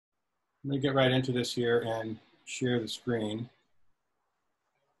Let me get right into this here and share the screen.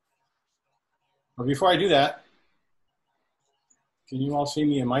 But before I do that, can you all see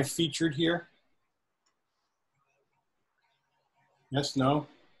me? Am I featured here? Yes, no?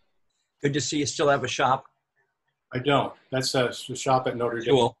 Good to see you still have a shop. I don't. That's the shop at Notre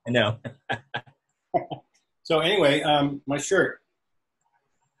Dame. Cool, I know. So anyway, my shirt.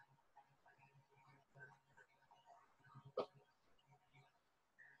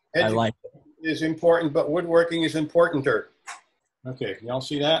 I like it. Is important, but woodworking is importanter. Okay, y'all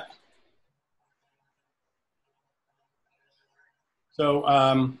see that?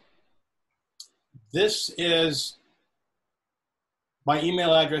 So this is my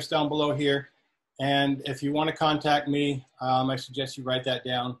email address down below here. And if you want to contact me, I suggest you write that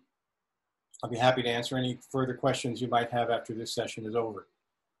down. I'll be happy to answer any further questions you might have after this session is over.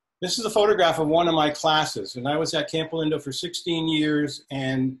 This is a photograph of one of my classes, and I was at Camp Lindo for 16 years,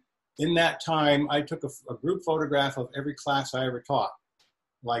 and in that time, I took a group photograph of every class I ever taught,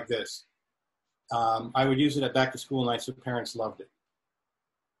 like this. I would use it at back to school nights, so parents loved it.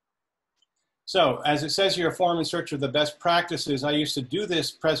 So, as it says here, a forum in search of the best practices, I used to do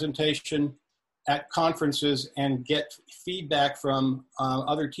this presentation at conferences and get feedback from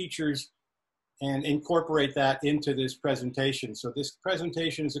other teachers and incorporate that into this presentation. So this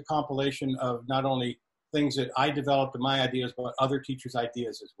presentation is a compilation of not only things that I developed and my ideas, but other teachers'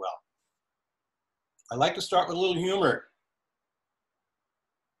 ideas as well. I like to start with a little humor.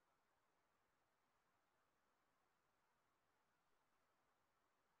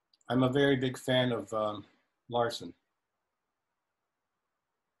 I'm a very big fan of Larson.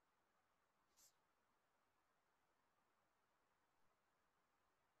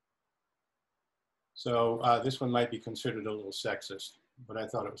 So this one might be considered a little sexist, but I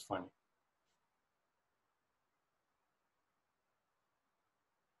thought it was funny.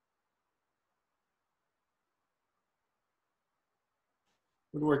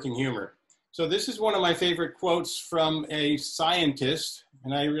 Woodworking humor. So this is one of my favorite quotes from a scientist,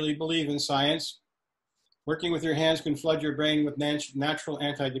 and I really believe in science. Working with your hands can flood your brain with natural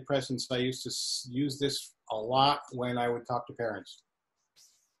antidepressants. I used to use this a lot when I would talk to parents.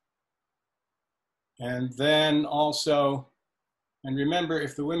 And then also, and remember,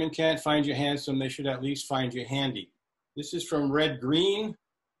 if the women can't find you handsome, they should at least find you handy. This is from Red Green,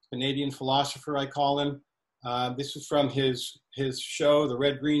 Canadian philosopher, I call him. This is from his show, The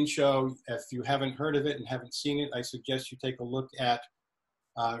Red Green Show. If you haven't heard of it and haven't seen it, I suggest you take a look at,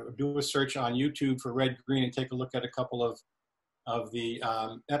 do a search on YouTube for Red Green and take a look at a couple of the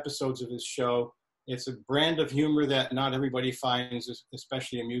episodes of his show. It's a brand of humor that not everybody finds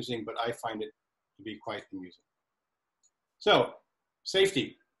especially amusing, but I find it to be quite amusing. So,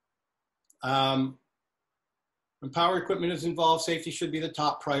 safety. When power equipment is involved, safety should be the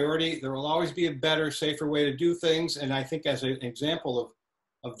top priority. There will always be a better, safer way to do things. And I think as an example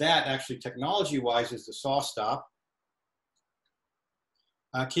of that, actually technology-wise, is the saw stop.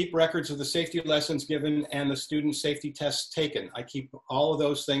 Keep records of the safety lessons given and the student safety tests taken. I keep all of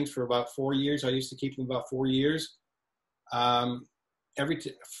those things for about 4 years. I used to keep them about 4 years. For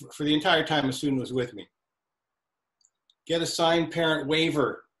the entire time a student was with me. Get a signed parent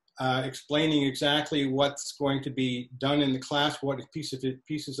waiver explaining exactly what's going to be done in the class, what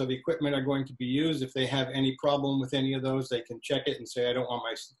pieces of equipment are going to be used. If they have any problem with any of those, they can check it and say, I don't want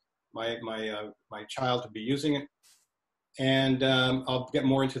my child to be using it. And I'll get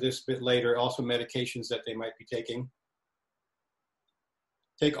more into this a bit later, also medications that they might be taking.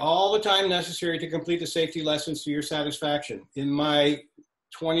 Take all the time necessary to complete the safety lessons to your satisfaction. In my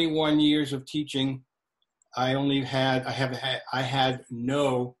 21 years of teaching, I had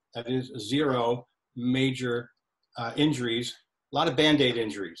no, that is 0 major injuries, a lot of Band-Aid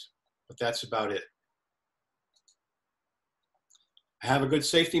injuries, but that's about it. I have a good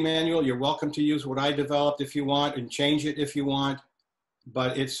safety manual. You're welcome to use what I developed if you want and change it if you want,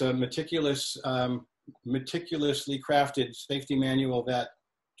 but it's a meticulously crafted safety manual that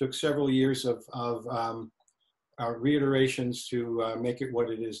took several years of reiterations to make it what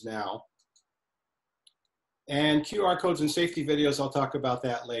it is now. And QR codes and safety videos, I'll talk about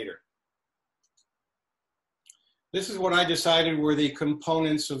that later. This is what I decided were the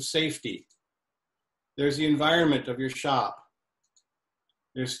components of safety. There's the environment of your shop.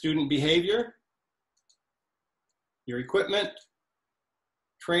 There's student behavior, your equipment,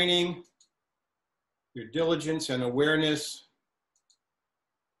 training, your diligence and awareness,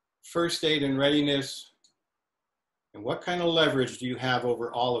 first aid and readiness, and what kind of leverage do you have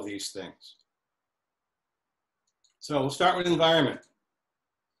over all of these things? So we'll start with environment.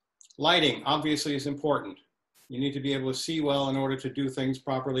 Lighting, obviously, is important. You need to be able to see well in order to do things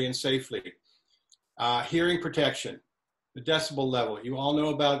properly and safely. Hearing protection, the decibel level. You all know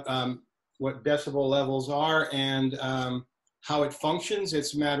about what decibel levels are and how it functions.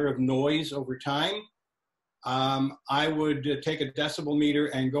 It's a matter of noise over time. I would take a decibel meter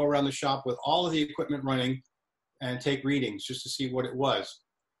and go around the shop with all of the equipment running and take readings just to see what it was.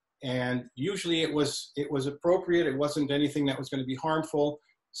 And usually it was appropriate. It wasn't anything that was going to be harmful.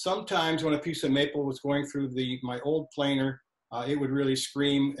 Sometimes when a piece of maple was going through my old planer, it would really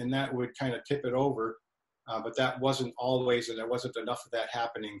scream and that would kind of tip it over. But that wasn't always, and there wasn't enough of that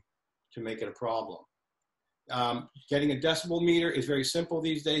happening to make it a problem. Getting a decibel meter is very simple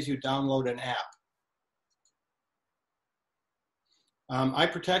these days. You download an app. Eye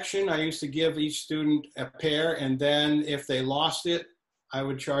protection, I used to give each student a pair, and then if they lost it, I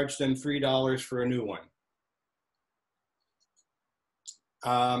would charge them $3 for a new one.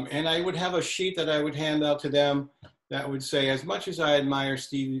 And I would have a sheet that I would hand out to them that would say, as much as I admire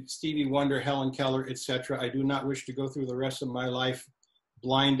Stevie Wonder, Helen Keller, etc., I do not wish to go through the rest of my life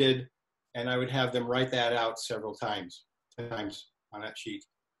blinded. And I would have them write that out several times, 10 times on that sheet,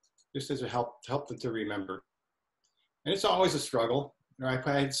 just as a help them to remember. And it's always a struggle. I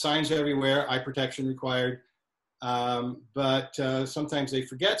had signs everywhere, eye protection required, but sometimes they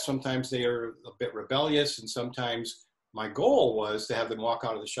forget, sometimes they are a bit rebellious, and sometimes my goal was to have them walk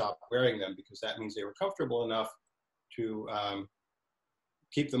out of the shop wearing them because that means they were comfortable enough to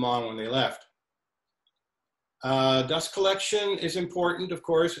keep them on when they left. Dust collection is important, of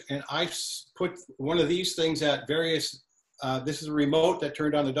course, and I put one of these things at various, this is a remote that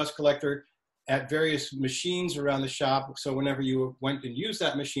turned on the dust collector at various machines around the shop. So whenever you went and used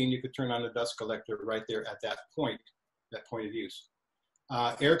that machine, you could turn on the dust collector right there at that point of use.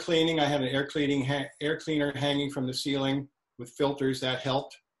 Air cleaning, I had an air cleaner hanging from the ceiling with filters that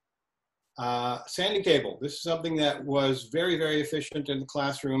helped. Sanding table, this is something that was very, very efficient in the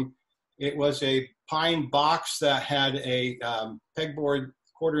classroom. It was a pine box that had a pegboard,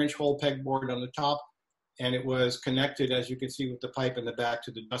 quarter-inch hole pegboard on the top, and it was connected, as you can see, with the pipe in the back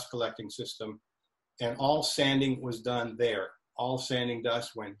to the dust collecting system. And all sanding was done there. All sanding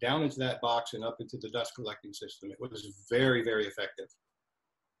dust went down into that box and up into the dust collecting system. It was very, very effective.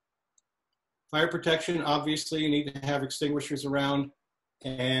 Fire protection, obviously, you need to have extinguishers around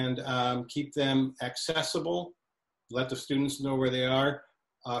and keep them accessible. Let the students know where they are.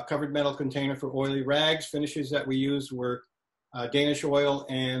 Covered metal container for oily rags. Finishes that we used were Danish oil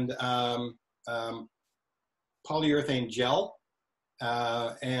and polyurethane gel,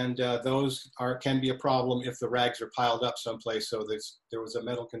 those can be a problem if the rags are piled up someplace. So there was a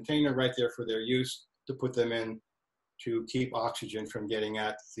metal container right there for their use to put them in to keep oxygen from getting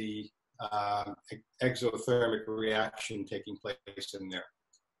at the exothermic reaction taking place in there.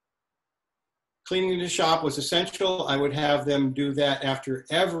 Cleaning the shop was essential. I would have them do that after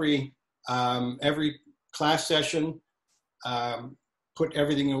every class session. Put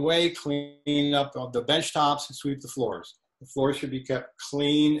everything away, clean up the bench tops, and sweep the floors. The floors should be kept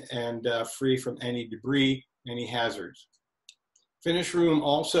clean and free from any debris, any hazards. Finish room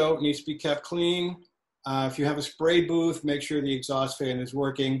also needs to be kept clean. If you have a spray booth, make sure the exhaust fan is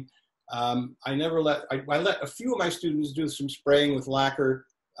working. I let a few of my students do some spraying with lacquer,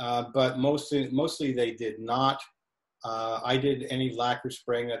 but mostly they did not. I did any lacquer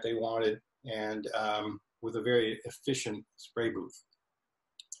spraying that they wanted, and with a very efficient spray booth.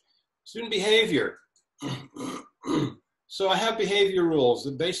 Student behavior. So I have behavior rules.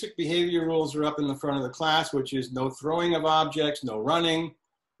 The basic behavior rules are up in the front of the class, which is no throwing of objects, no running,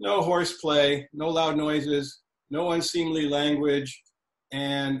 no horseplay, no loud noises, no unseemly language,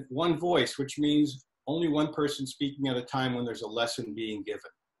 and one voice, which means only one person speaking at a time when there's a lesson being given.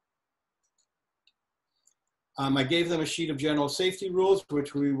 I gave them a sheet of general safety rules,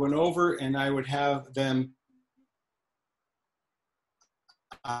 which we went over, and I would have them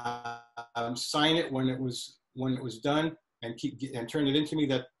sign it when it was done, and turn it into me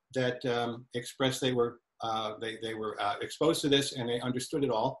that expressed they were exposed to this and they understood it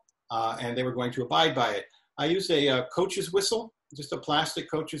all, and they were going to abide by it. I used a coach's whistle, just a plastic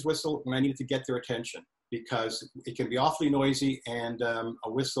coach's whistle, when I needed to get their attention, because it can be awfully noisy, and a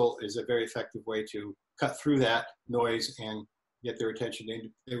whistle is a very effective way to cut through that noise and get their attention.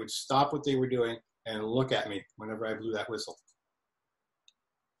 They would stop what they were doing and look at me whenever I blew that whistle.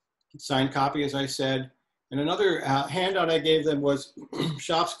 Signed copy, as I said. And another handout I gave them was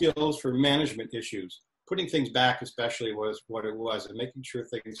shop skills for management issues. Putting things back especially was what it was, and making sure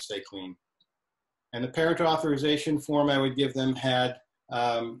things stay clean. And the parent authorization form I would give them had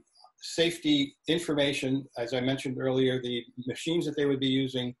safety information, as I mentioned earlier, the machines that they would be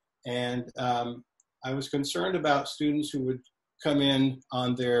using, and I was concerned about students who would come in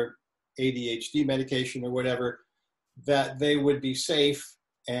on their ADHD medication or whatever, that they would be safe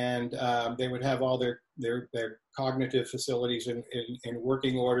and they would have all their cognitive facilities in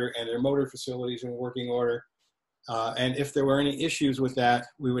working order and their motor facilities in working order. And if there were any issues with that,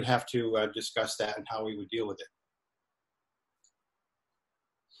 we would have to discuss that and how we would deal with it.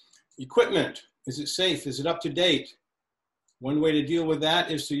 Equipment, is it safe? Is it up to date? One way to deal with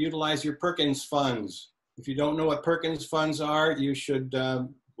that is to utilize your Perkins funds. If you don't know what Perkins funds are, you should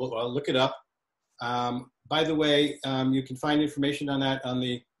look it up. By the way, you can find information on that on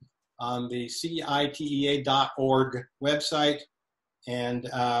the CITEA.org website. And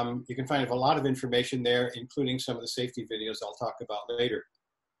you can find a lot of information there, including some of the safety videos I'll talk about later.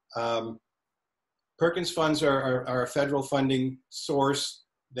 Perkins funds are a federal funding source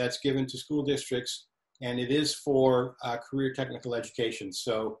that's given to school districts, and it is for career technical education.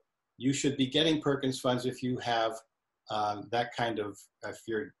 So you should be getting Perkins funds if you have that kind of, if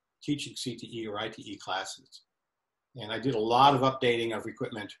you're teaching CTE or ITE classes. And I did a lot of updating of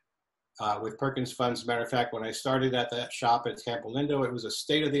equipment with Perkins funds. As a matter of fact, when I started at that shop at Campo Lindo, it was a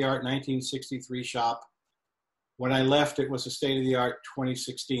state-of-the-art 1963 shop. When I left, it was a state-of-the-art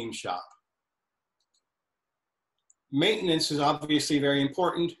 2016 shop. Maintenance is obviously very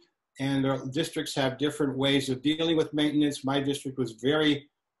important, and districts have different ways of dealing with maintenance. My district was very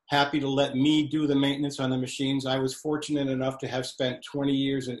happy to let me do the maintenance on the machines. I was fortunate enough to have spent 20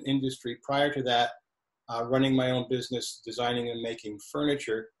 years in industry prior to that, running my own business, designing and making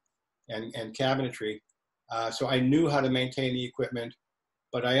furniture and cabinetry. So I knew how to maintain the equipment,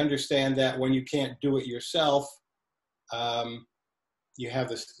 but I understand that when you can't do it yourself, if you have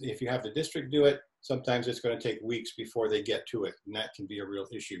the district do it, sometimes it's going to take weeks before they get to it, and that can be a real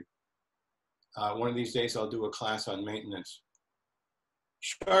issue. One of these days I'll do a class on maintenance.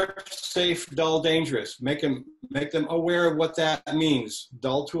 Sharp, safe, dull, dangerous. Make them aware of what that means.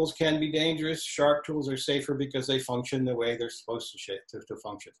 Dull tools can be dangerous. Sharp tools are safer because they function the way they're supposed to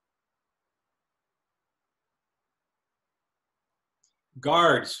function.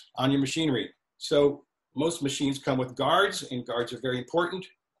 Guards on your machinery. So most machines come with guards, and guards are very important.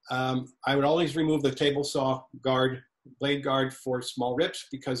 I would always remove the table saw guard, blade guard for small rips,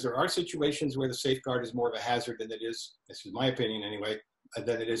 because there are situations where the safeguard is more of a hazard than it is, this is my opinion anyway,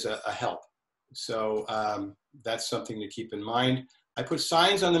 than it is a help. So that's something to keep in mind. I put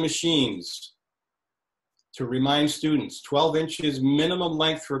signs on the machines to remind students, 12 inches minimum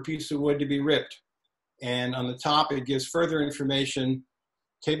length for a piece of wood to be ripped. And on the top, it gives further information.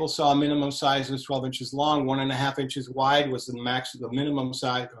 Table saw minimum size was 12 inches long, 1.5 inches wide was the minimum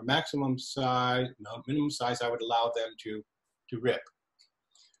size, or maximum size, no, minimum size I would allow them to rip.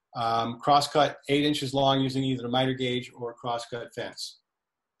 Crosscut 8 inches long using either a miter gauge or a crosscut fence.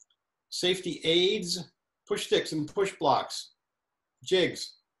 Safety aids, push sticks and push blocks,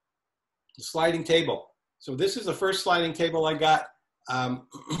 jigs, the sliding table. So this is the first sliding table I got,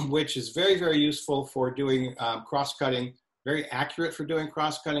 which is very, very useful for doing cross-cutting, very accurate for doing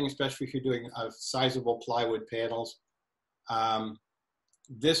cross-cutting, especially if you're doing sizable plywood panels.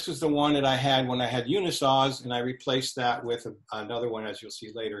 This was the one that I had when I had unisaws, and I replaced that with another one, as you'll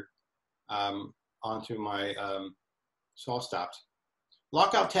see later, onto my saw stops.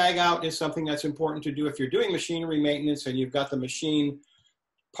 Lockout tagout is something that's important to do if you're doing machinery maintenance and you've got the machine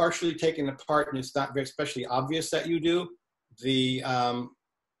partially taken apart and it's not very especially obvious that you do. The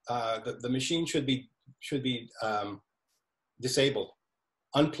machine should be disabled,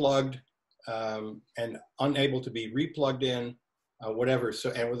 unplugged, and unable to be replugged in, whatever.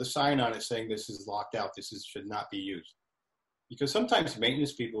 So, and with a sign on it saying this is locked out, should not be used. Because sometimes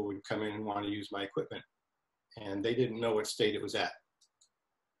maintenance people would come in and want to use my equipment, and they didn't know what state it was at.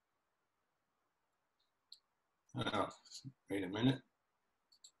 Oh, wait a minute.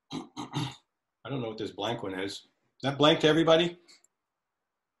 I don't know what this blank one is. Is that blank to everybody?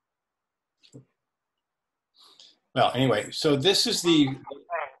 Well, anyway, so this is the,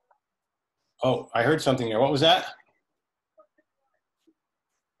 oh, I heard something there. What was that?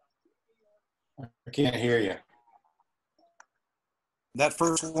 I can't hear you. That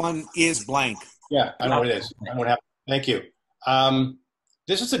first one is blank. Yeah, I know what it is. I know what happened. Thank you.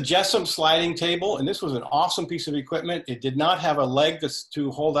 This is a Jessam sliding table, and this was an awesome piece of equipment. It did not have a leg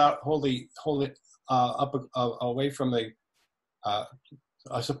to hold it up away from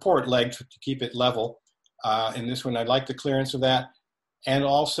a support leg to keep it level. In this one, I like the clearance of that. And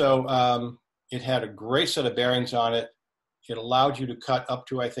also, it had a great set of bearings on it. It allowed you to cut up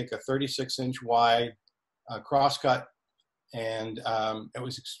to, I think, a 36-inch wide crosscut, and it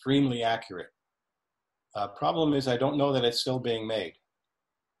was extremely accurate. Problem is, I don't know that it's still being made.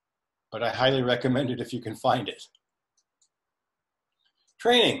 but I highly recommend it if you can find it.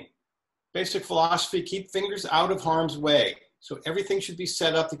 Training. Basic philosophy, keep fingers out of harm's way. So everything should be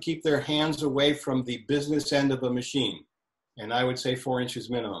set up to keep their hands away from the business end of a machine. And I would say 4 inches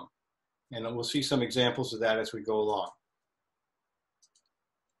minimum. And we'll see some examples of that as we go along.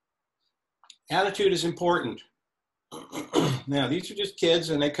 Attitude is important. Now, these are just kids,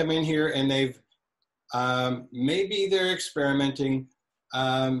 and they come in here and they've, maybe they're experimenting,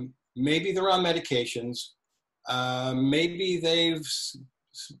 maybe they're on medications, maybe they've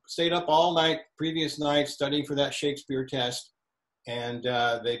stayed up all night, previous night, studying for that Shakespeare test, and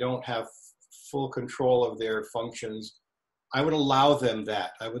they don't have full control of their functions. I would allow them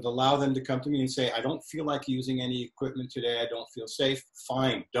that. I would allow them to come to me and say, I don't feel like using any equipment today. I don't feel safe.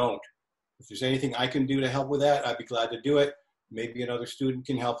 Fine, don't. If there's anything I can do to help with that, I'd be glad to do it. Maybe another student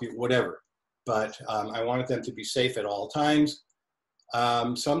can help you, whatever. But I wanted them to be safe at all times.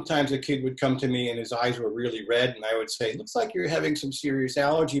 Sometimes a kid would come to me and his eyes were really red, and I would say, looks like you're having some serious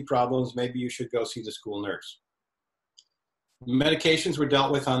allergy problems. Maybe you should go see the school nurse. Medications were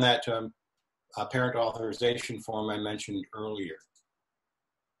dealt with on that parent authorization form I mentioned earlier.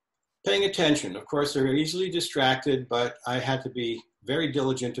 Paying attention. Of course, they're easily distracted, but I had to be very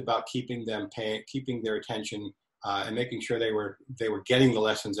diligent about keeping their attention and making sure they were getting the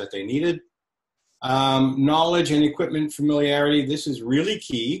lessons that they needed. Knowledge and equipment familiarity, this is really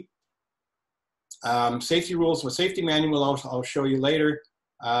key. Safety rules, a safety manual I'll show you later.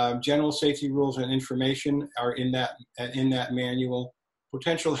 General safety rules and information are in that manual.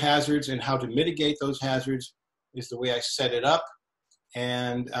 Potential hazards and how to mitigate those hazards is the way I set it up.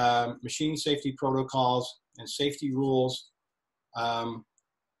 And machine safety protocols and safety rules.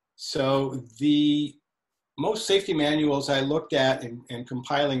 So the most safety manuals I looked at in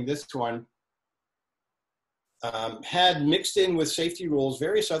compiling this one had mixed in with safety rules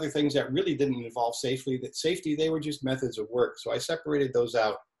various other things that really didn't involve safety. They were just methods of work. So I separated those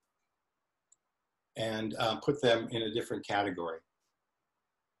out and put them in a different category.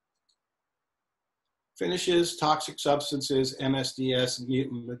 Finishes, toxic substances, MSDS,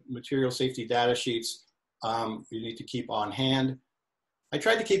 material safety data sheets, you need to keep on hand. I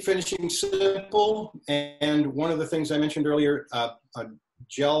tried to keep finishing simple, and one of the things I mentioned earlier, a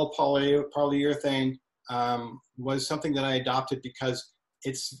gel polyurethane was something that I adopted because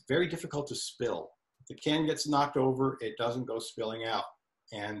it's very difficult to spill. If the can gets knocked over, it doesn't go spilling out,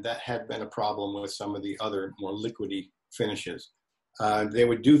 and that had been a problem with some of the other more liquidy finishes. They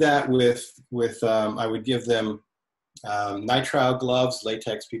would do that with I would give them nitrile gloves,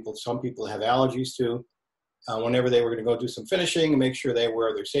 latex some people have allergies to. Whenever they were going to go do some finishing, make sure they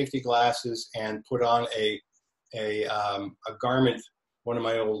wear their safety glasses and put on a garment, one of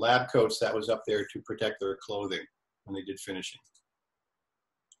my old lab coats that was up there to protect their clothing when they did finishing.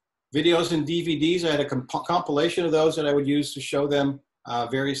 Videos and DVDs, I had a compilation of those that I would use to show them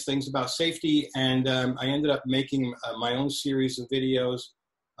various things about safety, and I ended up making my own series of videos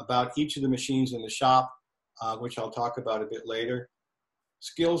about each of the machines in the shop, which I'll talk about a bit later.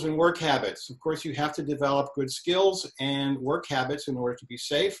 Skills and work habits. Of course, you have to develop good skills and work habits in order to be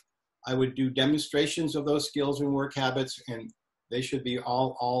safe. I would do demonstrations of those skills and work habits, and they should be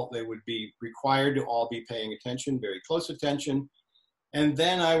they would be required to all be paying attention, very close attention. And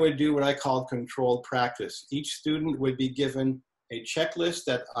then I would do what I called controlled practice. Each student would be given a checklist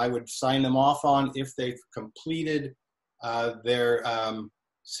that I would sign them off on if they've completed their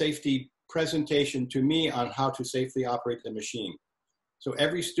safety presentation to me on how to safely operate the machine. So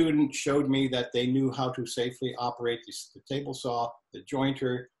every student showed me that they knew how to safely operate the table saw, the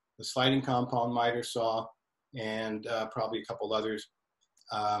jointer, the sliding compound miter saw, and probably a couple others.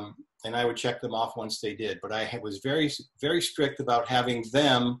 And I would check them off once they did. But I was very, very strict about having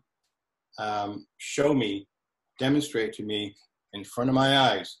them show me, demonstrate to me in front of my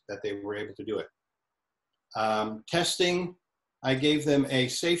eyes that they were able to do it. Testing, I gave them a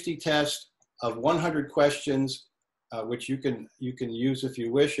safety test of 100 questions, which you can use if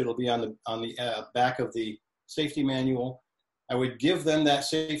you wish. It'll be on the back of the safety manual. I would give them that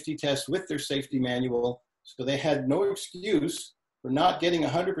safety test with their safety manual, so they had no excuse for not getting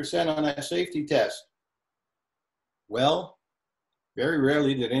 100% on that safety test. Well, very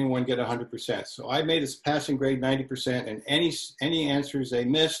rarely did anyone get 100%. So I made a passing grade 90%, and any answers they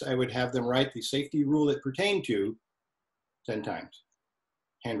missed, I would have them write the safety rule it pertained to 10 times,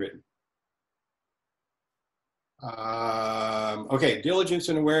 handwritten. Okay, diligence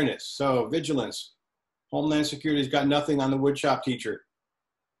and awareness. So vigilance. Homeland Security's got nothing on the woodshop teacher.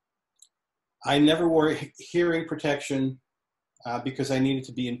 I never wore hearing protection because I needed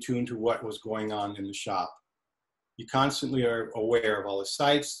to be in tune to what was going on in the shop. You constantly are aware of all the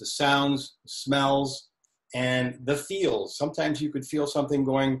sights, the sounds, the smells, and the feels. Sometimes you could feel something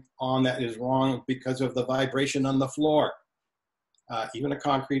going on that is wrong because of the vibration on the floor, even a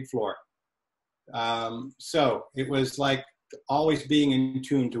concrete floor. So it was like always being in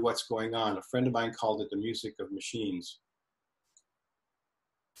tune to what's going on. A friend of mine called it the music of machines.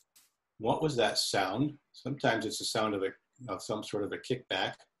 What was that sound? Sometimes it's the sound of some sort of a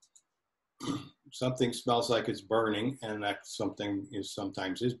kickback. Something smells like it's burning, and that something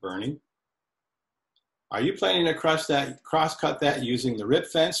sometimes is burning. Are you planning to cross-cut that using the rip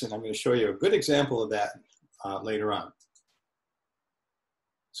fence? And I'm going to show you a good example of that later on.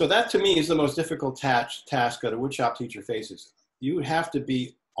 So that to me is the most difficult task that a woodshop teacher faces. You have to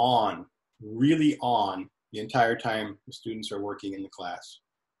be on, really on, the entire time the students are working in the class.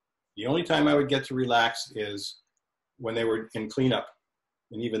 The only time I would get to relax is when they were in cleanup.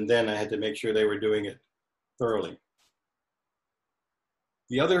 And even then I had to make sure they were doing it thoroughly.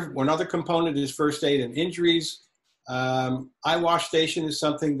 One other component is first aid and injuries. Eye wash station is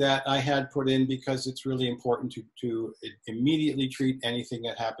something that I had put in because it's really important to immediately treat anything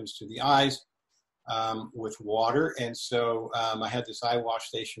that happens to the eyes with water. And so I had this eye wash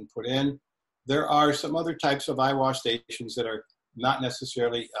station put in. There are some other types of eye wash stations that are not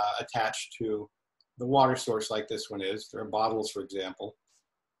necessarily attached to the water source like this one is. There are bottles, for example,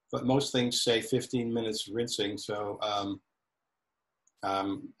 but most things say 15 minutes rinsing. So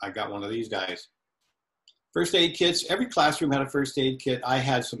I got one of these guys. First aid kits. Every classroom had a first aid kit. I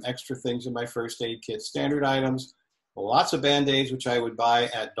had some extra things in my first aid kit. Standard items, lots of Band-Aids, which I would buy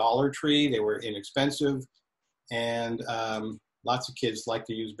at Dollar Tree. They were inexpensive. And lots of kids like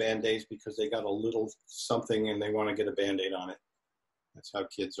to use Band-Aids because they got a little something and they want to get a Band-Aid on it. That's how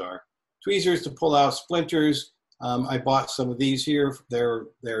kids are. Tweezers to pull out splinters. I bought some of these here.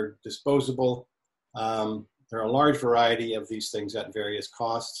 They're disposable. There are a large variety of these things at various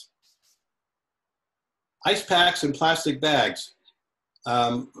costs. Ice packs and plastic bags.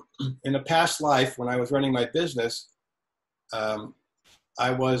 In a past life, when I was running my business, I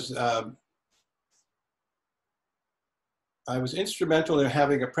was instrumental in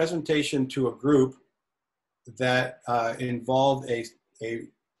having a presentation to a group that involved a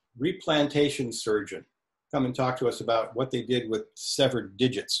replantation surgeon come and talk to us about what they did with severed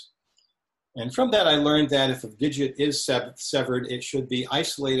digits. And from that, I learned that if a digit is severed, it should be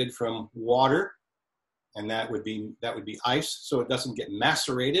isolated from water, and that would be ice, so it doesn't get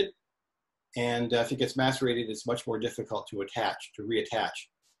macerated. And if it gets macerated, it's much more difficult to reattach.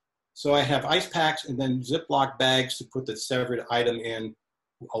 So I have ice packs and then Ziploc bags to put the severed item in,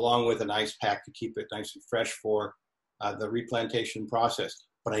 along with an ice pack to keep it nice and fresh for the replantation process.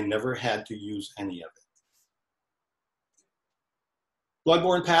 But I never had to use any of it.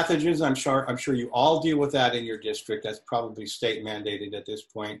 Bloodborne pathogens, I'm sure you all deal with that in your district. That's probably state mandated at this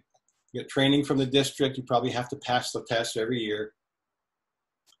point. You get training from the district. You probably have to pass the test every year.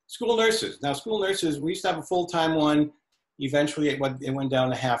 School nurses. Now, school nurses, we used to have a full-time one. Eventually, it went down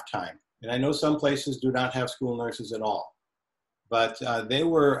to half-time. And I know some places do not have school nurses at all. But they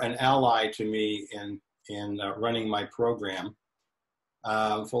were an ally to me in running my program.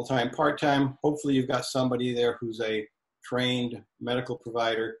 Full-time, part-time. Hopefully, you've got somebody there who's a trained medical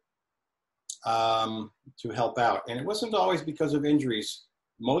provider to help out. And it wasn't always because of injuries.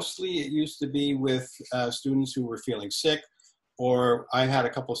 Mostly it used to be with students who were feeling sick, or I had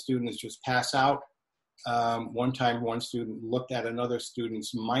a couple of students just pass out. One time, one student looked at another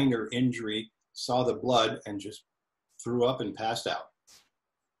student's minor injury, saw the blood, and just threw up and passed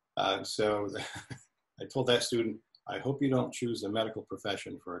out. So I told that student, I hope you don't choose the medical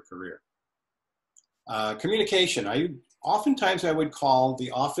profession for a career. Communication. Oftentimes I would call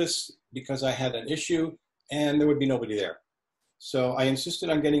the office because I had an issue and there would be nobody there. So I insisted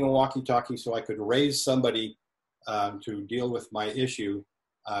on getting a walkie-talkie so I could raise somebody to deal with my issue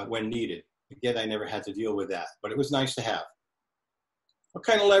when needed. Again, I never had to deal with that, but it was nice to have. What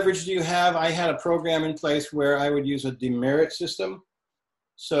kind of leverage do you have? I had a program in place where I would use a demerit system.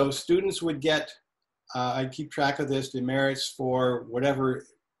 So students would get, I'd keep track of this, demerits for whatever.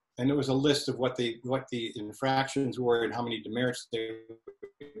 And there was a list of what the infractions were and how many demerits they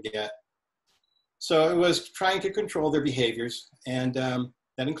would get. So it was trying to control their behaviors, and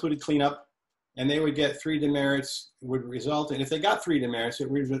that included cleanup. And they would get 3 demerits, would result in, if they got 3 demerits, it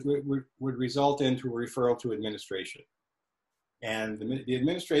would result into a referral to administration. And the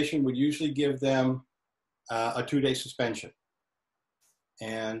administration would usually give them a 2-day suspension.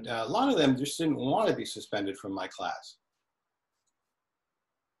 And a lot of them just didn't want to be suspended from my class.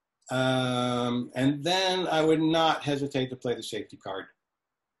 And then I would not hesitate to play the safety card.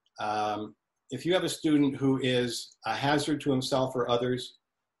 if you have a student who is a hazard to himself or others,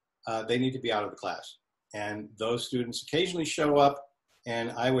 they need to be out of the class. And those students occasionally show up,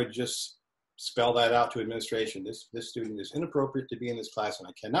 and I would just spell that out to administration. This student is inappropriate to be in this class, and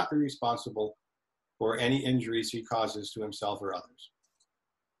I cannot be responsible for any injuries he causes to himself or others.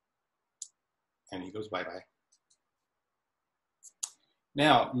 And he goes bye-bye.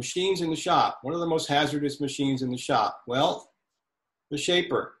 Now, machines in the shop. What are the most hazardous machines in the shop? Well, the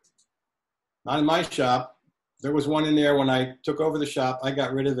shaper. Not in my shop. There was one in there when I took over the shop. I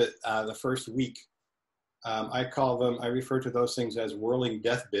got rid of it the first week. I refer to those things as whirling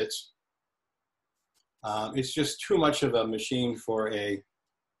death bits. It's just too much of a machine for a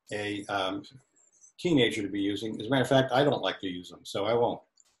teenager to be using. As a matter of fact, I don't like to use them, so I won't.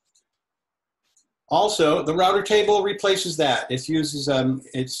 Also, the router table replaces that. It uses,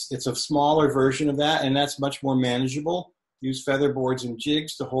 it's a smaller version of that, and that's much more manageable. Use feather boards and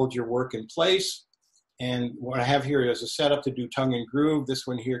jigs to hold your work in place. And what I have here is a setup to do tongue and groove. This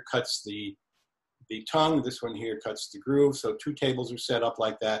one here cuts the tongue. This one here cuts the groove. So 2 tables are set up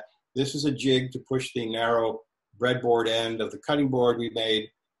like that. This is a jig to push the narrow breadboard end of the cutting board we made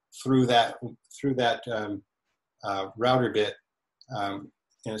through that router bit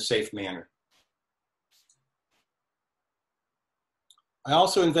in a safe manner. I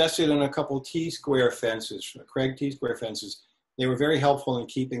also invested in a couple T-square fences, Craig T-square fences. They were very helpful in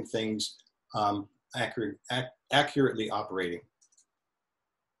keeping things accurately operating.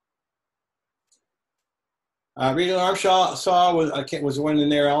 Radial arm saw was one in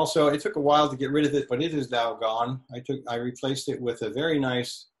there also. It took a while to get rid of it, but it is now gone. I replaced it with a very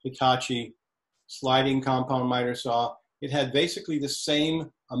nice Hitachi sliding compound miter saw. It had basically the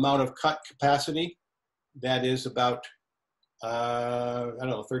same amount of cut capacity. That is about, I don't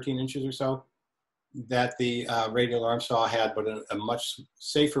know, 13 inches or so, that the radial arm saw had, but a much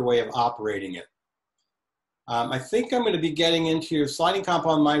safer way of operating it. I think I'm going to be getting into your sliding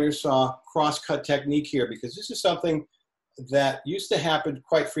compound miter saw cross-cut technique here, because this is something that used to happen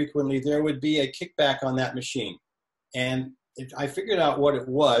quite frequently. There would be a kickback on that machine. And I figured out what it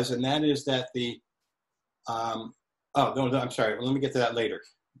was, and that is that oh, no, I'm sorry. Let me get to that later.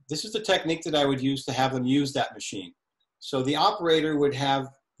 This is the technique that I would use to have them use that machine. So the operator would have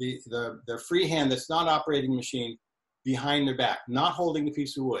their free hand that's not operating the machine behind their back, not holding the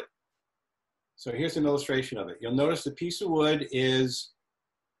piece of wood. So here's an illustration of it. You'll notice the piece of wood is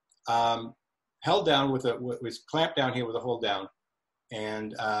held down with clamped down here with a hold down,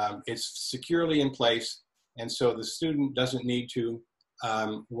 and it's securely in place. And so the student doesn't need to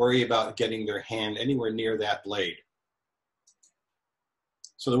worry about getting their hand anywhere near that blade.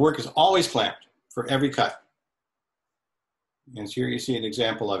 So the work is always clamped for every cut. And here you see an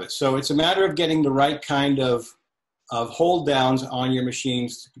example of it. So it's a matter of getting the right kind of hold downs on your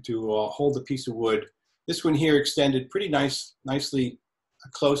machines to hold the piece of wood. This one here extended pretty nicely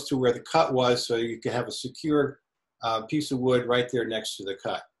close to where the cut was, so you could have a secure piece of wood right there next to the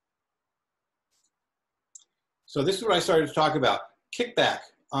cut. So this is what I started to talk about. Kickback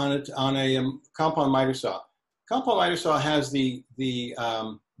on a compound miter saw. Compound miter saw has the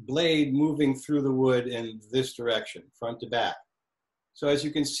blade moving through the wood in this direction, front to back. So as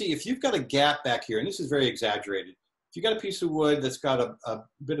you can see, if you've got a gap back here, and this is very exaggerated, if you've got a piece of wood that's got a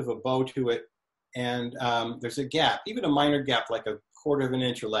bit of a bow to it, and there's a gap, even a minor gap like a 1/4 of an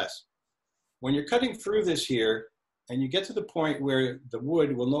inch or less, when you're cutting through this here, and you get to the point where the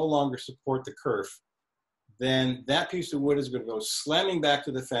wood will no longer support the kerf, then that piece of wood is going to go slamming back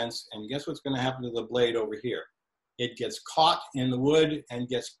to the fence, and guess what's going to happen to the blade over here? It gets caught in the wood and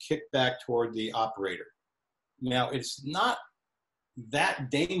gets kicked back toward the operator. Now, it's not that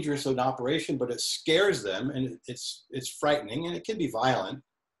dangerous an operation, but it scares them, and it's frightening, and it can be violent,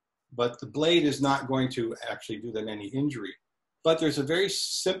 but the blade is not going to actually do them any injury. But there's a very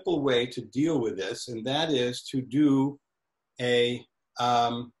simple way to deal with this, and that is to do a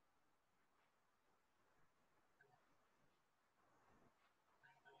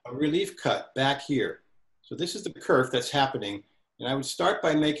relief cut back here. So this is the kerf that's happening, and I would start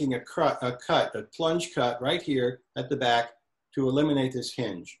by making a plunge cut right here at the back to eliminate this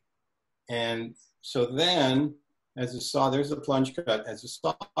hinge. And so then, as the saw, there's a plunge cut. As the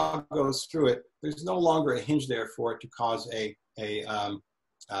saw goes through it, there's no longer a hinge there for it to cause a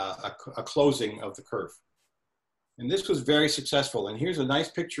closing of the kerf. And this was very successful. And here's a nice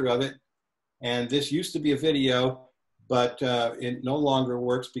picture of it. And this used to be a video, but it no longer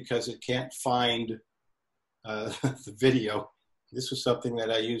works because it can't find the video. This was something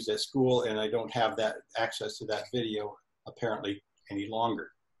that I used at school, and I don't have that access to that video apparently any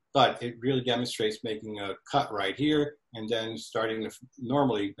longer. but it really demonstrates making a cut right here and then starting to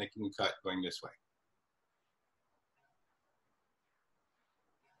normally making a cut going this way.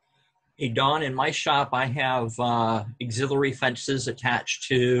 Hey, Don, in my shop, I have auxiliary fences attached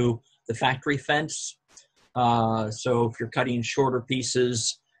to the factory fence. So if you're cutting shorter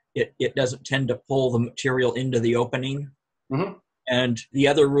pieces, it doesn't tend to pull the material into the opening. Mm-hmm. And the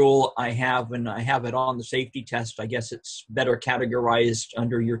other rule I have, and I have it on the safety test, I guess it's better categorized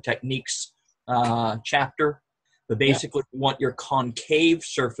under your techniques chapter, but basically you want your concave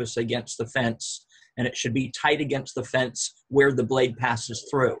surface against the fence, and it should be tight against the fence where the blade passes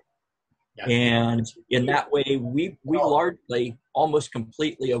through. Yeah. And in that way, we largely, almost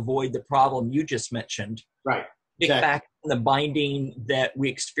completely avoid the problem you just mentioned. Right. Exactly. Back in the binding that we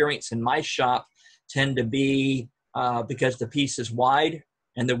experience in my shop tend to be because the piece is wide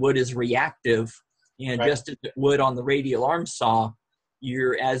and the wood is reactive. And right. Just as it would on the radial arm saw,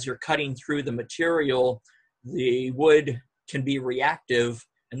 as you're cutting through the material, the wood can be reactive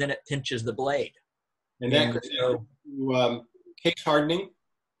and then it pinches the blade. And that goes to case hardening,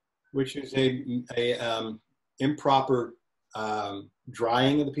 which is a improper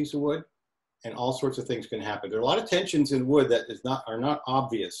drying of the piece of wood, and all sorts of things can happen. There are a lot of tensions in wood that are not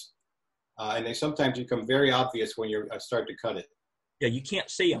obvious, and they sometimes become very obvious when you start to cut it. Yeah, you can't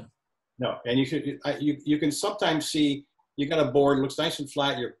see them. No, and you can sometimes see you got a board, looks nice and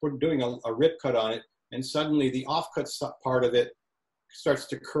flat. You're doing a rip cut on it, and suddenly the offcut part of it starts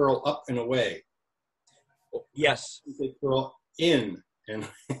to curl up and away. Yes, they curl in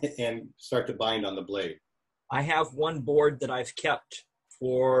and start to bind on the blade. I have one board that I've kept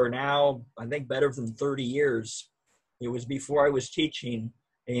for now, I think better than 30 years. It was before I was teaching,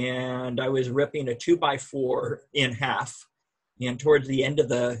 and I was ripping a 2x4 in half. And towards the end of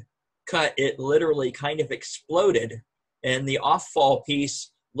the cut, it literally kind of exploded. And the off-fall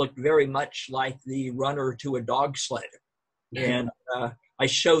piece looked very much like the runner to a dog sled. And I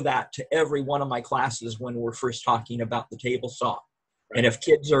show that to every one of my classes when we're first talking about the table saw. And if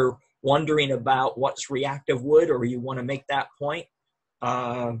kids are wondering about what's reactive wood, or you want to make that point,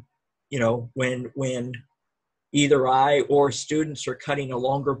 you know, when either I or students are cutting a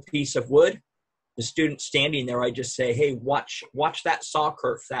longer piece of wood, the student standing there, I just say, hey, watch that saw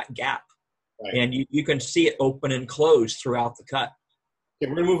kerf, that gap. Right. And you can see it open and close throughout the cut. Okay,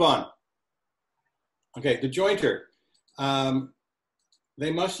 we're going to move on. Okay, the jointer.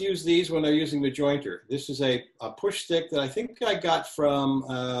 They must use these when they're using the jointer. This is a push stick that I think I got from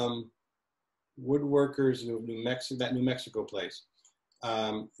Woodworkers of New Mexico place.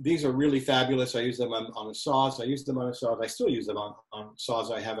 These are really fabulous. I use them on the saws. I use them on the saws. I still use them on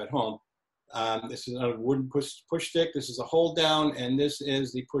saws I have at home. This is a wooden push stick. This is a hold down, and this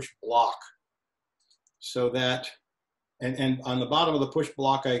is the push block. So that, and on the bottom of the push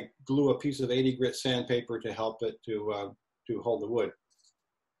block, I glue a piece of 80 grit sandpaper to help it to hold the wood.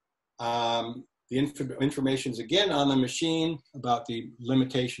 The information is again on the machine about the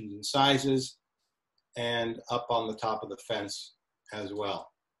limitations and sizes, and up on the top of the fence as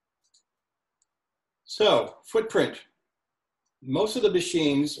well. So, footprint. Most of the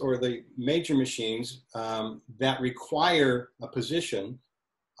machines, or the major machines that require a position,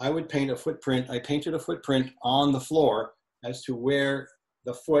 I would paint a footprint. I painted a footprint on the floor as to where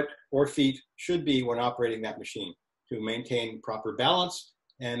the foot or feet should be when operating that machine to maintain proper balance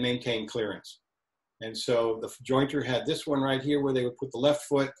and maintain clearance. And so the jointer had this one right here where they would put the left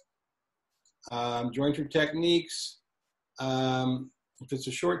foot. Jointer techniques, if it's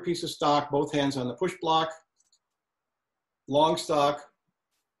a short piece of stock, both hands on the push block. Long stock,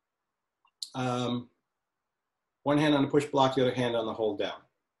 one hand on the push block, the other hand on the hold down,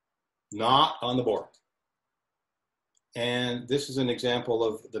 not on the board. And this is an example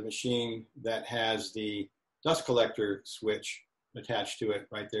of the machine that has the dust collector switch attached to it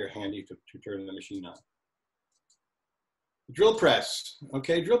right there, handy to turn the machine on. Drill press.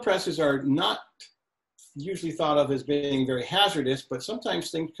 Okay, drill presses are not usually thought of as being very hazardous, but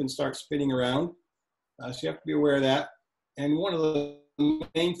sometimes things can start spinning around. So you have to be aware of that. And one of the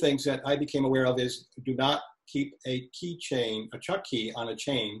main things that I became aware of is do not keep a keychain, a chuck key on a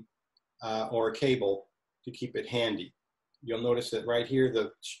chain or a cable to keep it handy. You'll notice that right here, the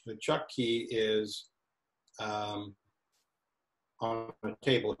chuck key is on the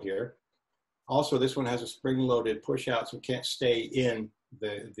table here. Also, this one has a spring-loaded push-out, so it can't stay in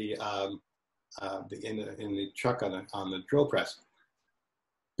the chuck on the drill press.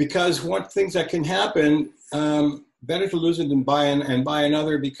 Because one things that can happen, better to lose it than buy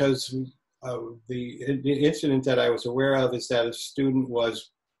another, because the incident that I was aware of is that a student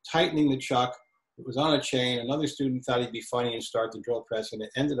was tightening the chuck It was on a chain. Another student thought he'd be funny and start the drill press, and it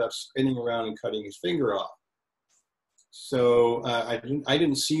ended up spinning around and cutting his finger off. So I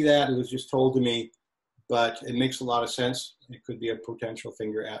didn't see that. It was just told to me, but it makes a lot of sense. It could be a potential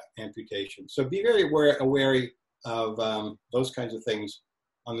finger amputation. So be very wary of those kinds of things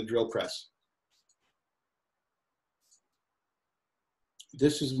on the drill press.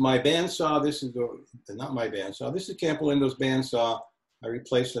 This is my bandsaw. This is not my bandsaw. This is Campolindo's bandsaw. I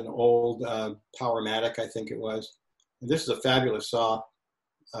replaced an old Powermatic, I think it was. And this is a fabulous saw.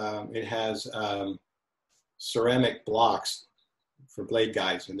 It has ceramic blocks for blade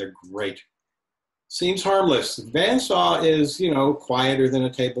guides, and they're great. Seems harmless. The bandsaw is, you know, quieter than a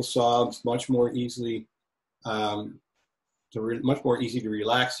table saw. It's much more easily, much more easy to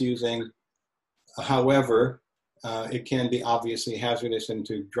relax using. However, it can be obviously hazardous, and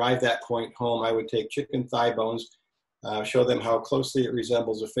to drive that point home, I would take chicken thigh bones, show them how closely it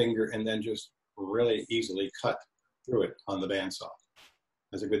resembles a finger, and then just really easily cut through it on the bandsaw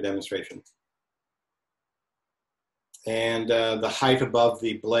as a good demonstration. And the height above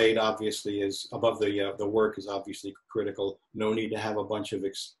the blade obviously is, above the work is obviously critical. No need to have a bunch of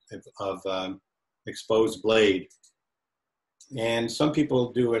exposed blade. And some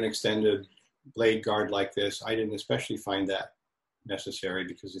people do an extended blade guard like this. I didn't especially find that necessary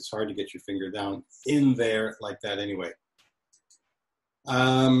because it's hard to get your finger down in there like that anyway.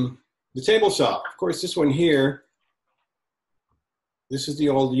 The table saw, of course, this one here, this is the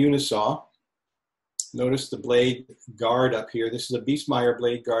old Unisaw. Notice the blade guard up here. This is a Biesmeyer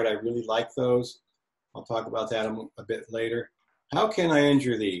blade guard. I really like those. I'll talk about that a bit later. How can I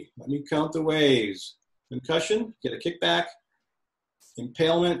injure thee? Let me count the ways. Concussion, get a kickback.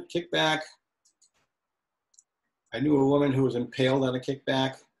 Impalement, kickback. I knew a woman who was impaled on a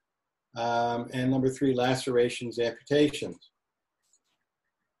kickback. And number 3, lacerations, amputations.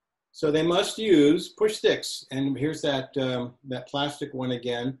 So they must use push sticks. And here's that, that plastic one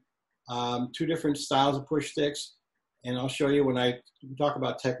again. 2 different styles of push sticks. And I'll show you when I talk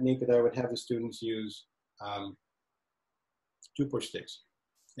about technique that I would have the students use 2 push sticks.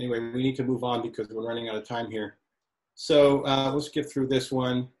 Anyway, we need to move on because we're running out of time here. So let's get through this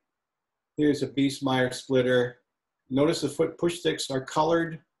one. Here's a Biesmeyer splitter. Notice the foot push sticks are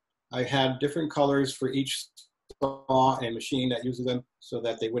colored. I had different colors for each saw and machine that uses them so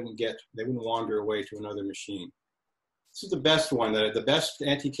that they wouldn't wander away to another machine. This is the best one. The best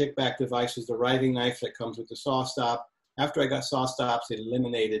anti-kickback device is the riving knife that comes with the saw stop. After I got saw stops, it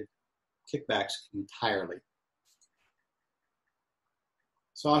eliminated kickbacks entirely.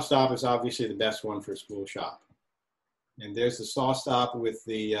 Saw stop is obviously the best one for a school shop. And there's the saw stop with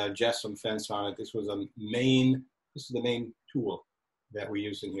the Jessam fence on it. This is the main tool that we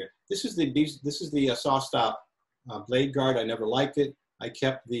use in here. This is the saw stop blade guard. I never liked it. I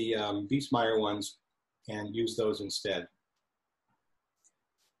kept the Biesmeyer ones and used those instead.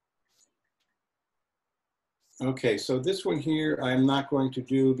 Okay, so this one here I'm not going to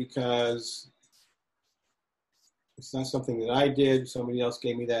do because it's not something that I did. Somebody else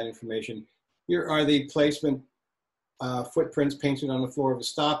gave me that information. Here are the placement footprints painted on the floor of a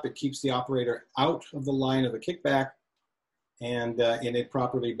stop. It keeps the operator out of the line of a kickback and in a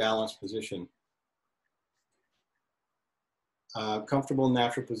properly balanced position. Comfortable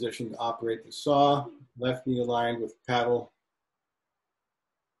natural position to operate the saw, left knee aligned with paddle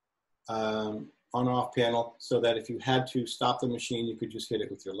on-off panel so that if you had to stop the machine, you could just hit it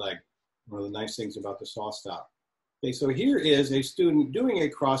with your leg. One of the nice things about the saw stop. Okay, so here is a student doing a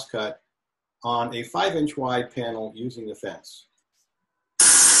crosscut on a 5-inch wide panel using the fence. That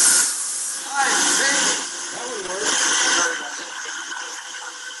would work.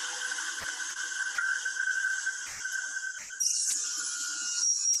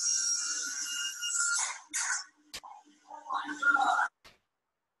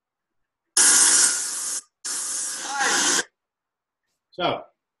 So,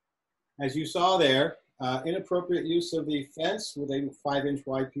 as you saw there, inappropriate use of the fence with a 5-inch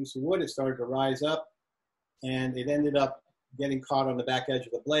wide piece of wood. It started to rise up, and it ended up getting caught on the back edge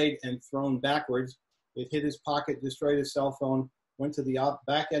of the blade and thrown backwards. It hit his pocket, destroyed his cell phone, went to the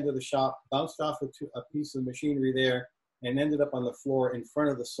back end of the shop, bounced off a piece of machinery there, and ended up on the floor in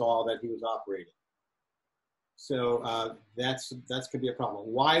front of the saw that he was operating. So that's could be a problem.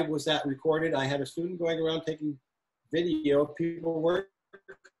 Why was that recorded? I had a student going around taking video of people working.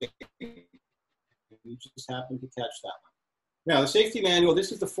 You just happened to catch that one. Now, the safety manual,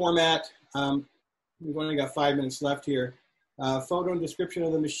 this is the format. We've only got 5 minutes left here. Photo and description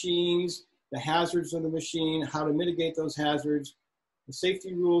of the machines, the hazards of the machine, how to mitigate those hazards, the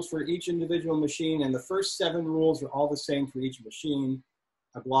safety rules for each individual machine, and the first 7 rules are all the same for each machine,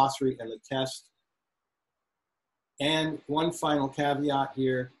 a glossary, and the test. And one final caveat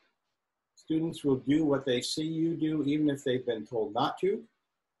here, students will do what they see you do, even if they've been told not to,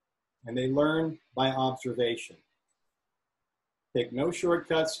 and they learn by observation. Take no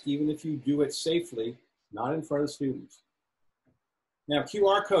shortcuts, even if you do it safely, not in front of students. Now,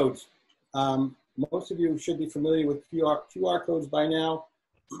 QR codes. Most of you should be familiar with QR codes by now.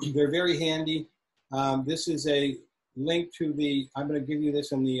 They're very handy. This is a link to the, I'm going to give you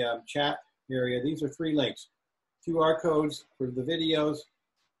this in the chat area. These are 3 links. QR codes for the videos,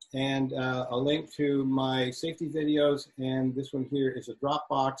 and a link to my safety videos, and this one here is a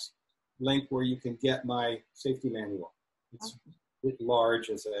Dropbox link where you can get my safety manual. It's a bit large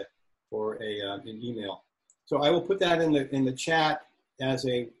as an email. So I will put that in the chat as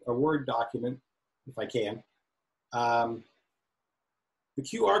a Word document, if I can. The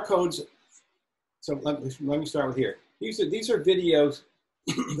QR codes, so let me start with here. These are videos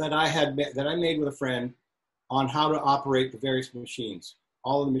that I made with a friend on how to operate the various machines.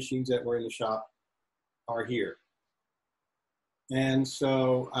 All of the machines that were in the shop are here. And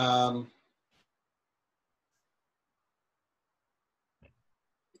so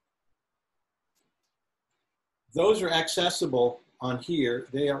those are accessible on here.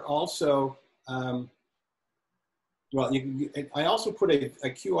 They are also, well, I also put a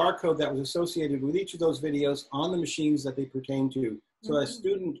QR code that was associated with each of those videos on the machines that they pertain to. So a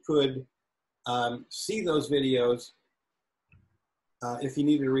student could see those videos if he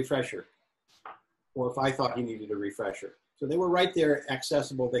needed a refresher, or if I thought he needed a refresher. So they were right there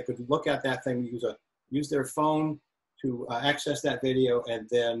accessible. They could look at that thing, use their phone to access that video, and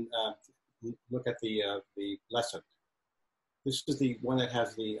then look at the lesson. This is the one that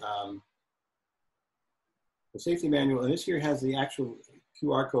has the safety manual, and this here has the actual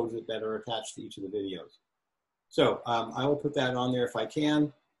QR codes that are attached to each of the videos. So I will put that on there if I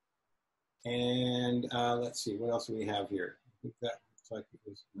can. And let's see, what else do we have here? I think that looks like it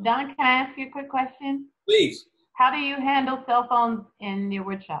was, Don, can I ask you a quick question? Please. How do you handle cell phones in your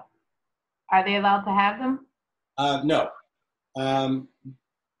woodshop? Are they allowed to have them? No.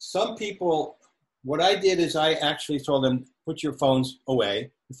 Some people, what I did is I actually told them, put your phones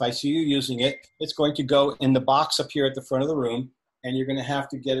away. If I see you using it, it's going to go in the box up here at the front of the room, and you're going to have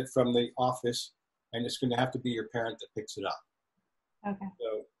to get it from the office, and it's going to have to be your parent that picks it up. Okay.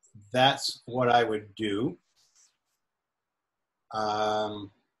 So that's what I would do.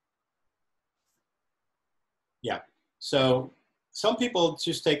 Yeah. So some people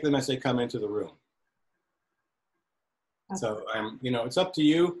just take them as they come into the room. Okay. So you know, it's up to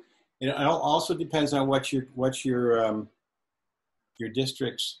you. It also depends on what your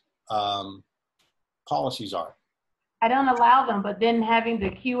district's policies are. I don't allow them, but then having the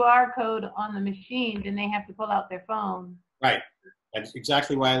QR code on the machine, then they have to pull out their phone. Right. That's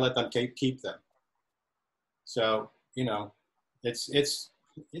exactly why I let them keep them. So, you know, it's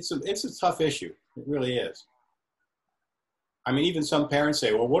a tough issue. It really is. I mean, even some parents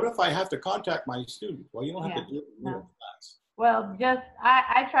say, well, what if I have to contact my student? Well, you don't have to do it in the middle of class. Well,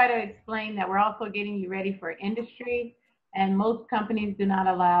 I try to explain that we're also getting you ready for industry, and most companies do not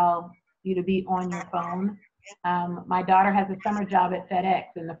allow you to be on your phone. My daughter has a summer job at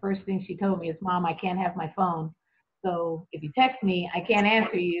FedEx, and the first thing she told me is, Mom, I can't have my phone. So if you text me, I can't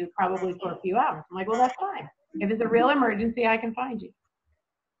answer you probably for a few hours. I'm like, well, that's fine. If it's a real emergency, I can find you.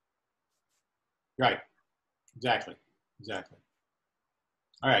 Right. Exactly. Exactly.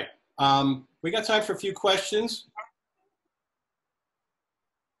 All right. We got time for a few questions.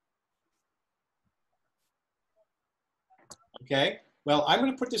 Okay. Well, I'm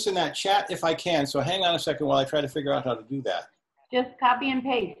going to put this in that chat if I can. So hang on a second while I try to figure out how to do that. Just copy and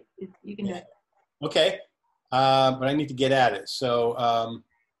paste. You can do it. Okay. But I need to get at it. So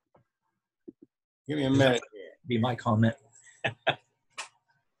give me a minute here. Be my comment.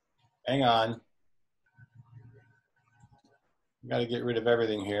 Hang on. Got to get rid of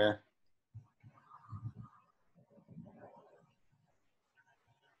everything here.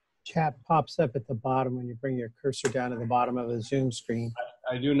 Chat pops up at the bottom when you bring your cursor down to the bottom of the Zoom screen.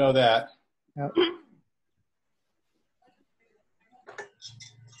 I do know that. Yep.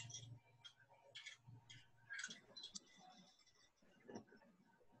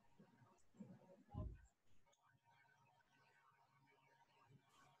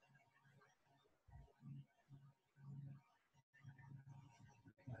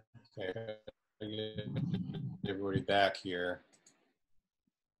 Okay, get everybody back here.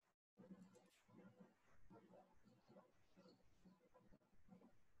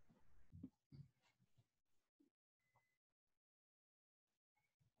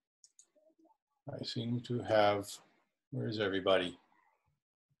 I seem to have, where is everybody?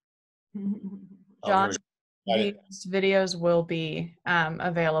 John, Got it. These videos will be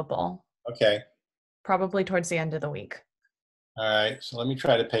available Okay. probably towards the end of the week. All right. So let me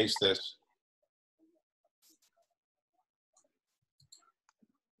try to paste this.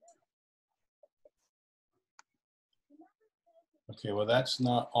 Okay, well, that's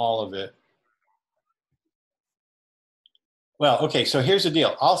not all of it. Well, okay, so here's the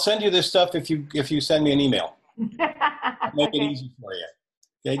deal. I'll send you this stuff if you send me an email. I'll make it Okay. easy for you.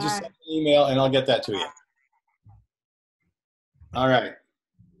 Okay, just All send me an email and I'll get that to you. All right.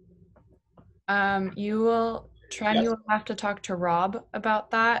 You will, Tren, Yes. you will have to talk to Rob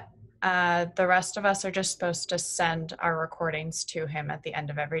about that. The rest of us are just supposed to send our recordings to him at the end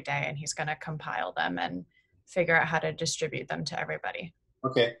of every day, and he's going to compile them and figure out how to distribute them to everybody.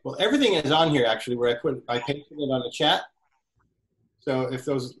 Okay. Well, everything is on here actually where I pasted it on the chat. So if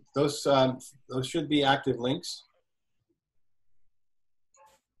those should be active links.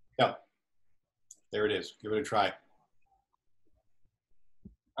 Yeah. There it is. Give it a try.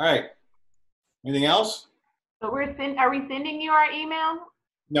 All right. Anything else? So are we sending you our email?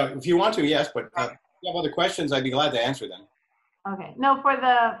 No, if you want to, yes, but if you have other questions, I'd be glad to answer them. Okay. No, for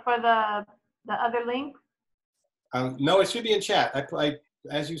the other link. No, it should be in chat.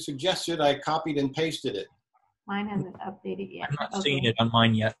 As you suggested, I copied and pasted it. Mine hasn't updated yet. I'm not seeing it on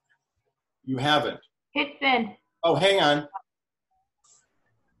mine yet. You haven't. Hit send. Oh, hang on.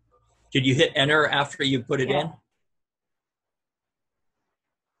 Did you hit enter after you put it Yeah. in?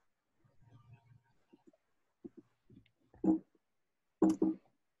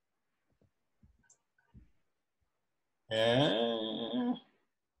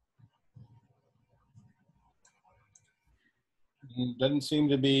 Doesn't seem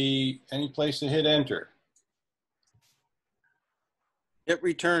to be any place to hit enter. Hit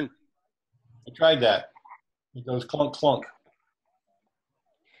return. I tried that. It goes clunk, clunk.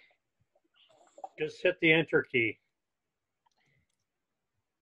 Just hit the enter key.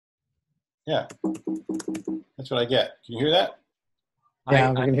 Yeah. That's what I get. Can you hear that?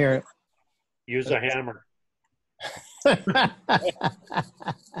 Yeah, we can hear it. Use a hammer. A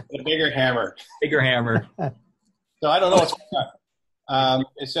bigger hammer. Bigger hammer. So I don't know what's going on.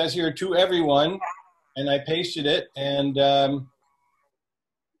 It says here to everyone, and I pasted it, and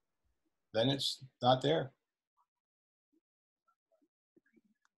then it's not there.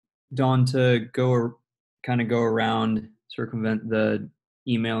 Dawn, to kind of go around, circumvent the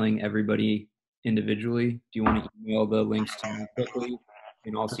emailing everybody individually, do you want to email the links to me quickly?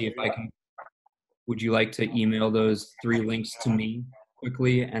 And I'll see if I can. Would you like to email those 3 links to me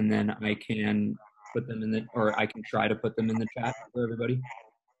quickly, and then I can put them in or I can try to put them in the chat for everybody?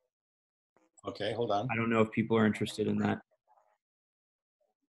 Okay, hold on. I don't know if people are interested in that.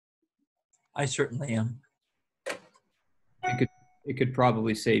 I certainly am. It could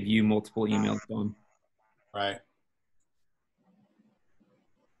probably save you multiple emails, Dawn. Right.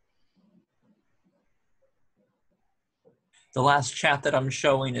 The last chat that I'm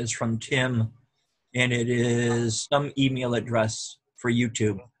showing is from Tim, and it is some email address for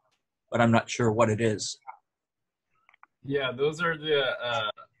YouTube, but I'm not sure what it is. Yeah, those are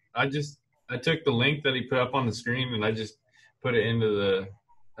the, I took the link that he put up on the screen and I just put it into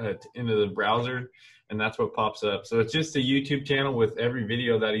the browser, and that's what pops up. So it's just a YouTube channel with every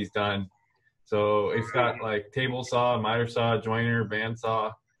video that he's done. So it's got like table saw, miter saw, joiner,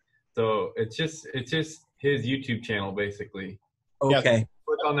 bandsaw. So it's just his YouTube channel basically. Okay. Yeah,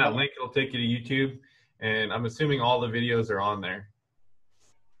 click on that link, it'll take you to YouTube, and I'm assuming all the videos are on there.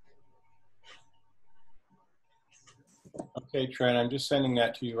 Okay, Trent, I'm just sending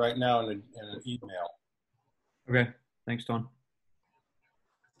that to you right now in an email. Okay, thanks, Dawn.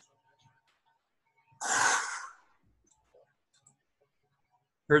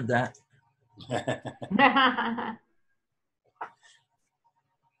 Heard that.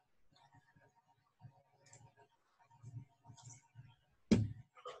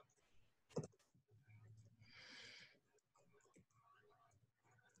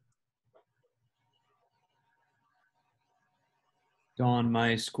 Dawn,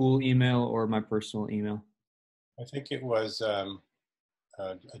 my school email or my personal email? I think it was a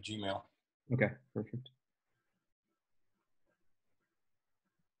Gmail. Okay, perfect.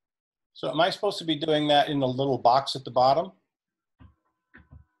 So am I supposed to be doing that in the little box at the bottom?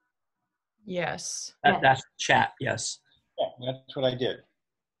 Yes. That's chat, yes. Yeah, that's what I did.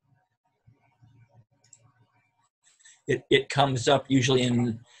 It comes up usually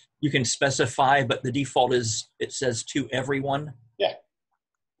in, you can specify, but the default is, it says to everyone. Yeah.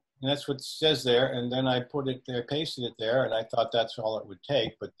 And that's what it says there. And then I put it there, pasted it there, and I thought that's all it would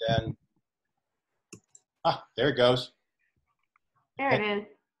take. But then, there it goes. There it is.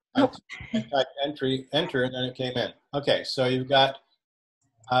 I typed enter, and then it came in. Okay, so you've got,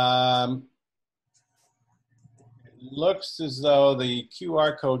 it looks as though the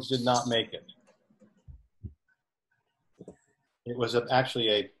QR codes did not make it. It was actually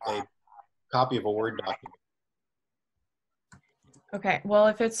a copy of a Word document. Okay, well,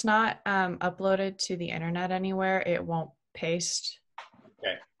 if it's not uploaded to the internet anywhere, it won't paste.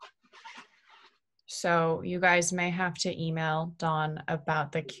 Okay. So you guys may have to email Dawn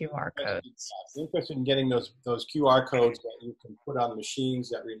about the QR codes. I'm interested in getting those QR codes that you can put on machines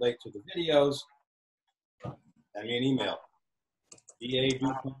that relate to the videos. Send me an email.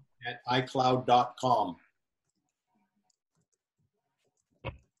 DA@icloud.com.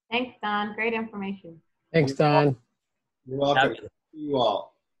 Thanks, Don. Great information. Thanks, Don. You're welcome. See you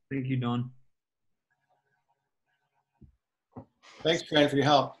all. Thank you, Dawn. Thanks, Fran, for your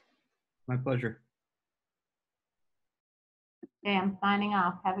help. My pleasure. Okay, I'm signing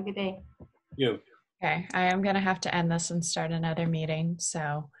off. Have a good day. You. Okay, I am going to have to end this and start another meeting.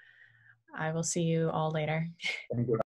 So I will see you all later. Thank you.